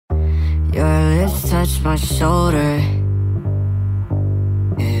Your lips touch my shoulder,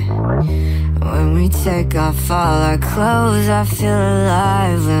 yeah. When we take off all our clothes, I feel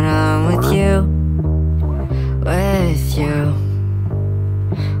alive when I'm with you, with you,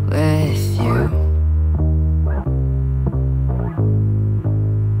 with you.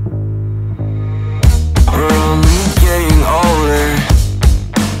 We're only getting older,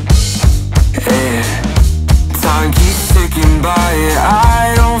 yeah. Time keeps ticking by, yeah.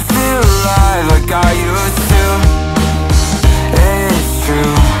 I don't feel alive like I used to. It's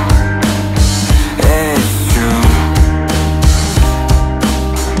true, it's true.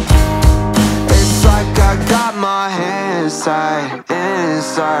 It's like I got my hands tied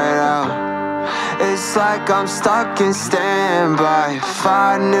inside out. It's like I'm stuck in standby. If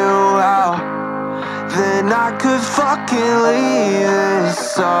I knew how, then I could fucking leave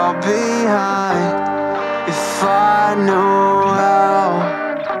this all behind. If I knew how.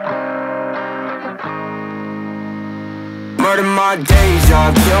 Murder my day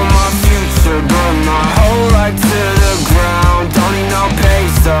job, kill my future, burn my whole life to the ground. Don't need no pay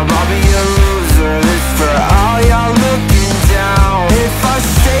stub, I'll be a loser. This for all y'all looking down. If I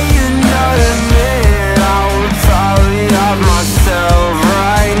stayed another minute, I would probably have myself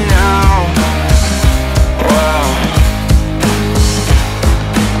right now. Wow.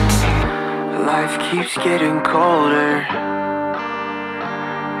 Life keeps getting colder,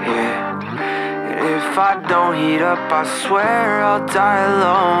 yeah. If I don't heat up, I swear I'll die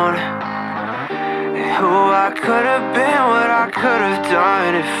alone. Who I could have been, what I could have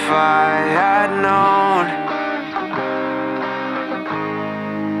done if I had known.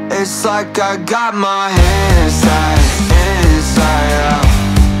 It's like I got my hands tied inside out.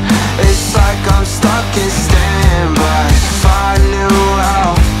 It's like I'm stuck in standby. If I knew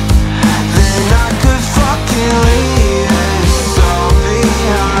how, then I could fucking leave this all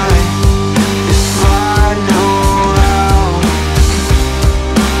behind.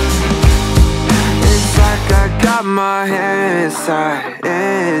 My hands tied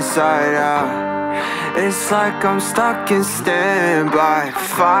inside out. It's like I'm stuck in standby.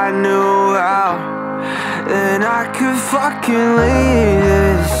 If I knew how, then I could fucking leave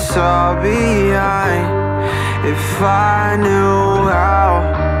this all behind. If I knew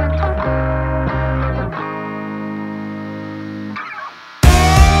how.